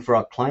marketing for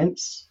our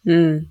clients.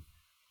 Mm.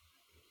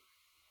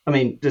 I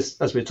mean,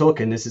 just as we're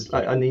talking, this is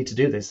I need to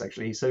do this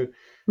actually. So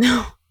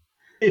No.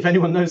 if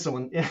anyone knows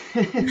someone, yeah,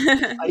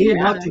 I need a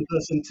Yeah. marketing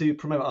person to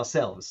promote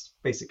ourselves,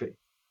 basically.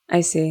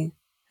 I see.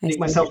 I Make see.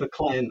 myself a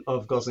client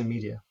of Gosling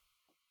Media.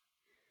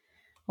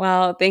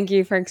 Well, thank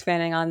you for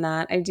expanding on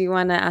that. I do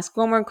want to ask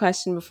one more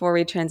question before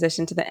we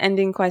transition to the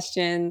ending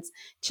questions.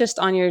 Just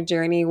on your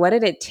journey, what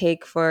did it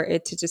take for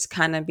it to just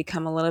kind of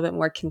become a little bit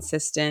more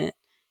consistent,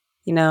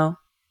 you know,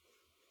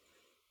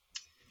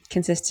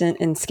 consistent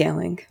in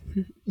scaling?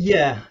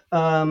 Yeah,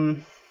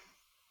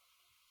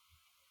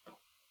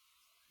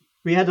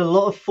 we had a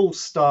lot of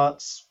false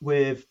starts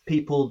with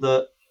people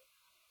that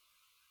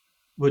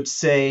would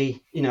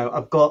say,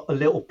 I've got a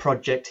little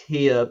project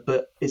here,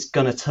 but it's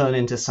going to turn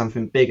into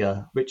something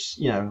bigger, which,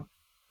 you're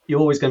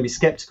always going to be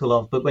skeptical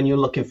of. But when you're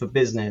looking for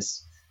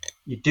business,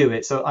 you do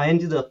it. So I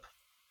ended up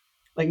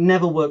like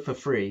never work for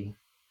free,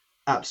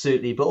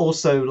 absolutely. But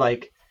also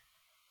like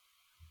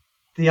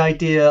the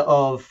idea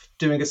of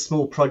doing a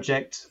small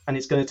project and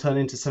it's going to turn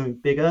into something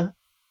bigger,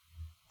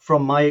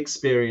 from my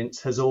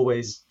experience, has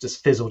always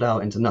just fizzled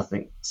out into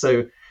nothing.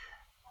 So,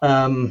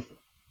 um,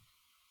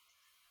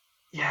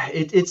 yeah,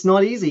 it's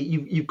not easy.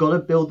 You've got to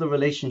build the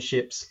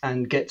relationships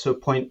and get to a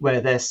point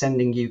where they're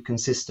sending you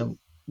consistent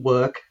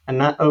work, and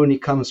that only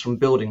comes from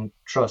building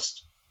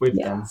trust with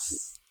them.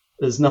 Yes.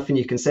 There's nothing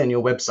you can say on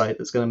your website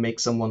that's going to make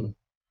someone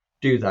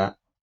do that.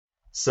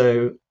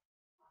 So,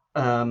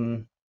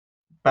 um,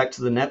 back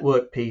to the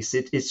network piece,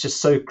 it's just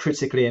so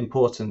critically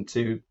important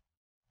to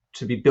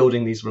be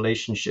building these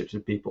relationships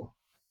with people.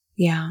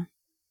 Yeah.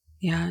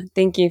 Yeah.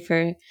 Thank you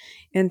for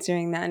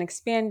answering that and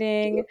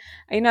expanding.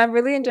 I've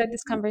really enjoyed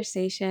this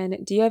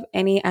conversation. Do you have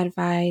any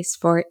advice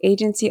for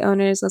agency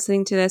owners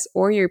listening to this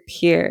or your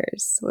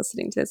peers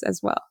listening to this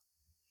as well?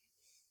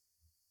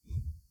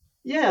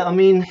 Yeah, I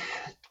mean,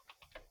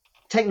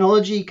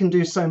 technology can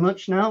do so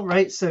much now,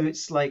 right? So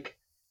it's like,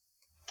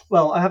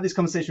 well, I have this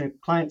conversation with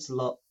clients a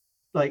lot.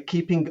 Like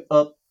keeping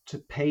up to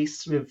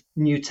pace with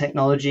new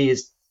technology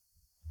is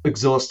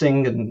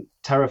exhausting and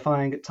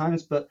terrifying at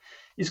times, but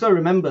you just got to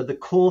remember the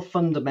core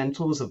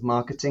fundamentals of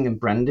marketing and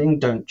branding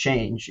don't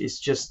change. It's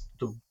just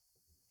the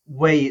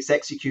way it's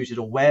executed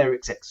or where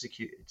it's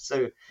executed.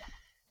 So,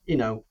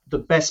 the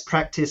best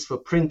practice for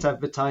print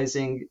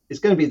advertising is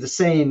going to be the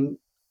same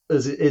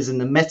as it is in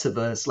the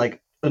metaverse,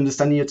 like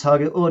understanding your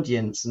target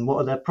audience and what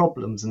are their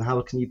problems and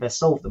how can you best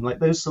solve them, like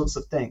those sorts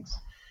of things.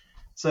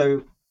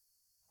 So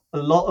a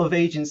lot of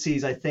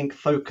agencies, I think,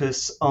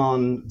 focus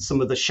on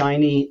some of the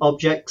shiny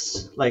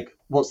objects, like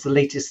what's the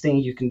latest thing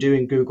you can do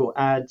in Google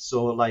Ads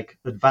or like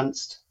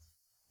advanced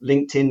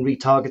LinkedIn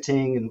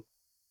retargeting. And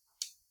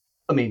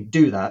I mean,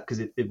 do that because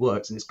it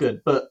works and it's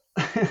good. But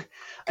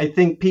I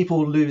think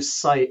people lose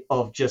sight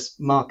of just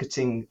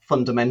marketing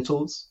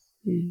fundamentals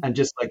Mm. and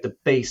just like the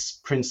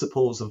base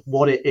principles of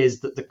what it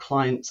is that the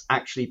client's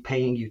actually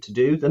paying you to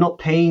do. They're not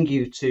paying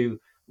you to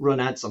run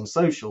ads on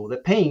social,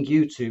 they're paying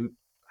you to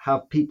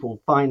have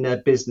people find their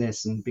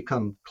business and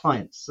become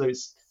clients. So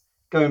it's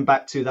going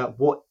back to that,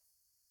 what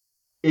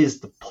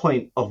is the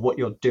point of what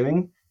you're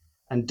doing?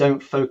 And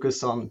don't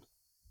focus on,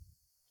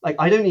 like,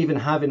 I don't even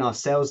have in our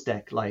sales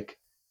deck, like,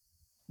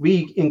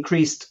 we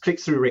increased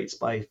click-through rates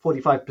by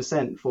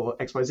 45% for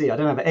XYZ. I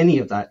don't have any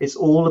of that. It's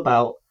all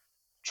about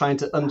trying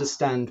to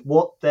understand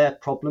what their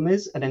problem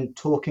is and then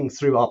talking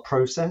through our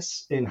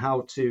process in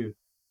how to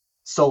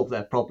solve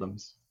their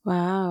problems.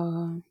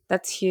 Wow.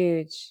 That's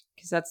huge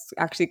because that's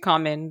actually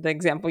common, the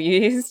example you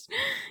used.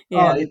 Oh,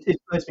 Yeah. it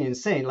drives me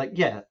insane. Like,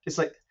 yeah, it's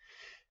like,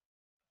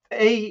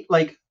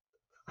 like,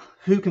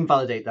 who can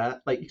validate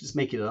that? Like, you can just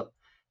make it up.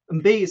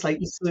 And B, it's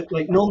like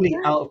normally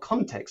out of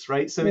context,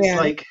 right? So it's Yeah.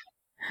 like,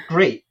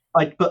 great.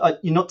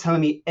 You're not telling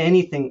me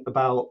anything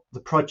about the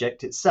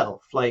project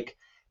itself. Like,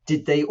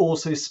 did they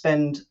also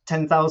spend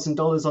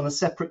 $10,000 on a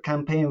separate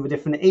campaign with a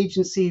different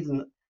agency?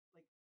 Then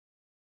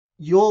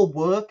your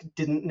work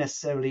didn't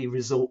necessarily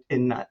result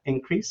in that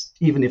increase,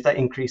 even if that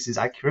increase is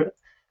accurate.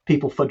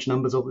 People fudge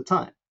numbers all the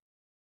time.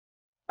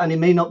 And it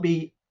may not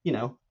be, it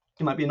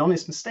might be an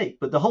honest mistake.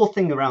 But the whole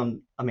thing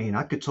around, I mean,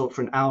 I could talk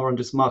for an hour on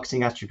just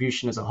marketing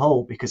attribution as a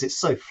whole because it's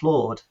so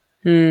flawed.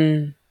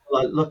 Hmm.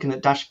 Like looking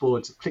at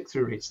dashboards of click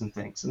through rates and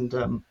things.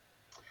 And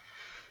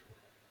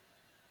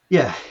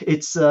yeah,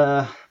 it's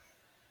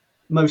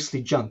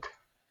mostly junk.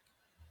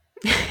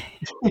 I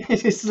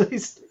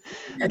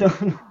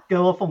don't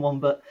go off on one,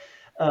 but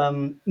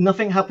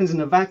nothing happens in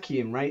a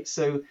vacuum, right?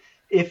 So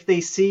if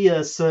they see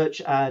a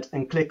search ad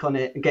and click on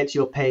it and get to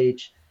your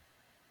page,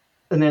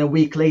 and then a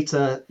week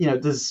later,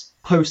 there's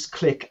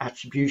post-click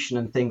attribution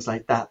and things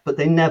like that, but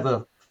they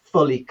never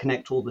fully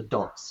connect all the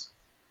dots.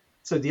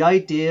 So the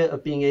idea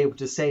of being able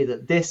to say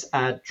that this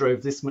ad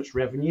drove this much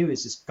revenue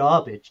is just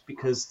garbage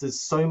because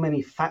there's so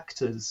many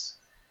factors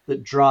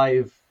that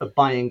drive a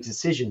buying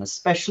decision,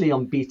 especially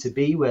on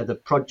B2B where the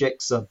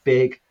projects are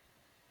big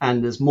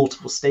and there's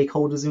multiple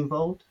stakeholders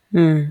involved.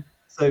 Hmm.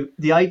 So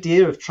the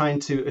idea of trying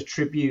to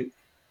attribute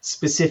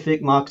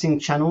specific marketing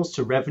channels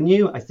to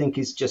revenue, I think,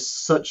 is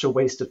just such a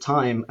waste of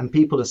time. And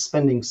people are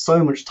spending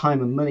so much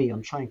time and money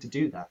on trying to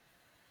do that.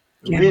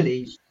 Yeah.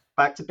 Really,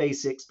 back to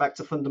basics, back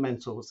to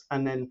fundamentals.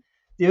 And then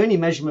the only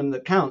measurement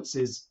that counts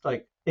is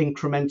like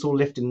incremental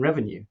lift in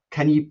revenue.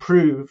 Can you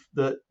prove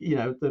that,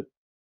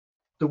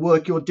 the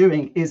work you're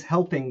doing is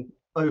helping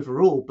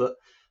overall? But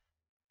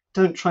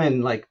don't try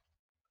and like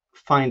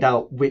find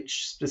out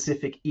which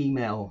specific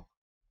email.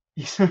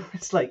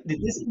 It's like,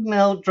 did this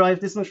email drive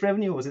this much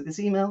revenue? Or was it this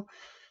email?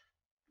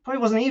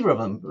 Probably wasn't either of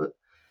them. But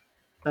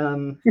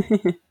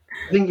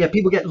I think, yeah,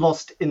 people get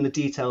lost in the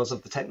details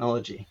of the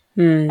technology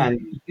Hmm. and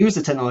use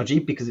the technology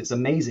because it's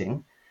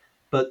amazing,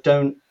 but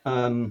don't.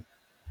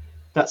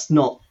 That's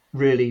not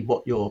really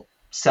what you're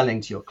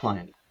selling to your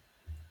client.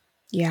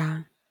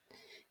 Yeah.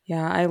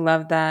 Yeah, I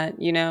love that.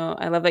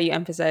 I love that you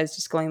emphasize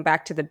just going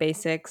back to the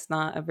basics.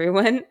 Not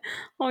everyone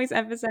always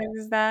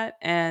emphasizes that.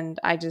 And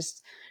I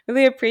just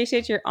really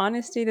appreciate your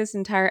honesty this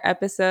entire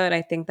episode.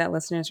 I think that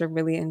listeners will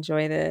really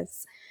enjoy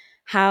this.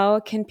 How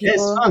can Yeah,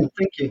 it's people, fun.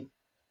 Thank you.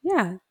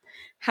 yeah,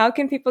 how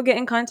can people get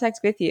in contact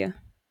with you?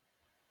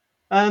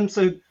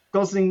 So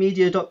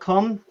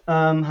goslingmedia.com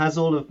has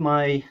all of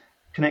my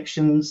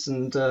connections,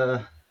 and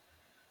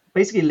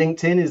basically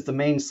LinkedIn is the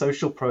main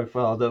social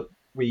profile that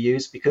we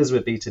use because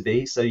we're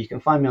B2B. So you can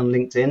find me on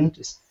LinkedIn,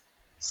 just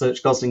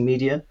search Gosling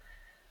Media.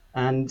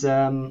 And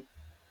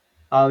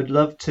I would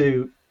love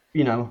to,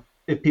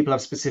 if people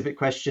have specific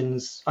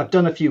questions, I've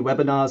done a few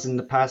webinars in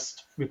the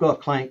past. We've got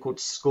a client called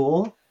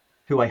Score,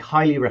 who I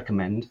highly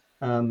recommend.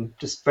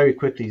 Just very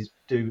quickly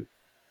do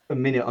a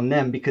minute on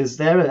them because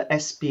they're a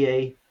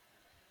SBA,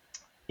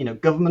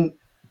 government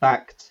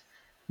backed,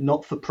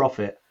 not for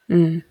profit,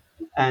 Mm,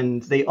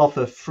 and they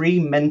offer free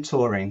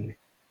mentoring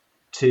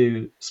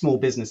to small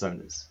business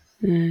owners.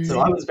 So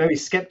I mm, was very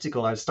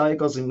skeptical. I started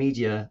Gosling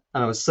Media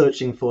and I was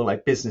searching for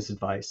like business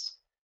advice.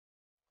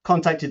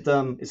 Contacted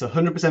them. It's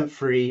 100%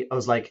 free. I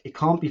was like, it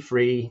can't be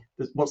free.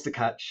 What's the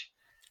catch?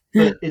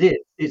 But it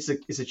is.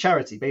 It's a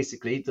charity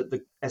basically that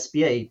the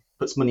SBA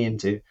puts money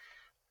into,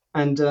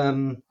 and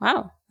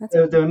wow, that's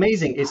they're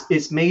amazing.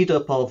 It's made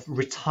up of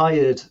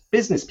retired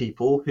business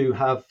people who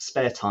have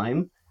spare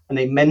time, and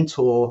they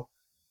mentor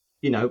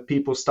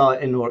people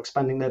starting or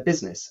expanding their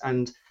business.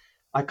 And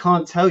I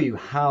can't tell you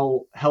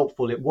how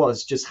helpful it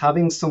was just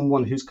having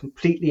someone who's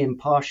completely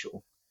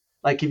impartial.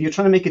 Like if you're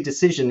trying to make a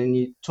decision and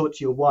you talk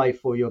to your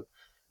wife or your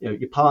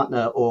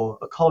partner or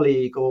a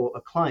colleague or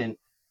a client,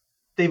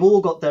 they've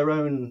all got their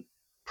own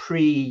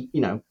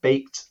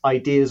baked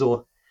ideas,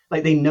 or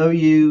like they know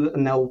you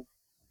and they'll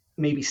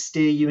maybe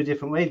steer you a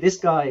different way. This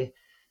guy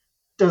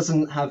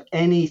doesn't have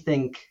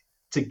anything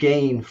to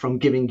gain from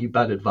giving you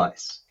bad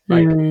advice,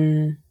 like,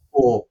 mm,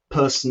 or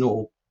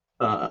personal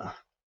uh,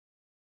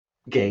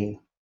 gain,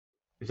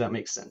 if that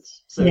makes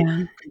sense. So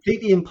yeah,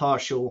 completely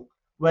impartial,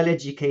 well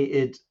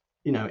educated,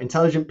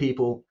 intelligent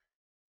people.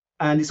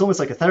 And it's almost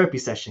like a therapy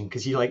session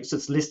because you're like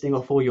just listing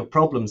off all your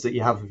problems that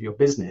you have with your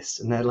business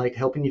and they're like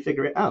helping you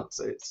figure it out.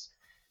 So it's,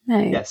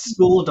 nice, yeah,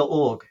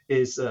 score.org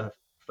is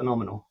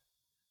phenomenal.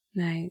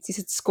 nice. You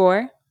said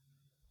score.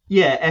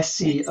 Yeah,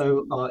 Nice.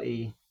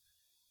 SCORE.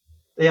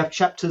 They have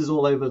chapters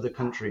all over the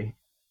country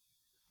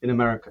in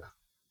America.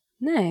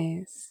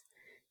 Nice.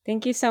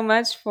 Thank you so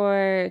much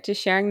for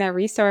just sharing that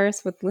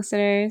resource with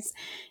listeners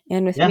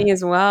and with Yeah, me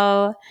as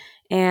well.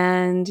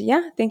 And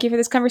yeah, thank you for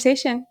this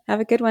conversation. Have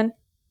a good one.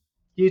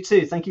 you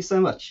too. Thank you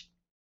so much.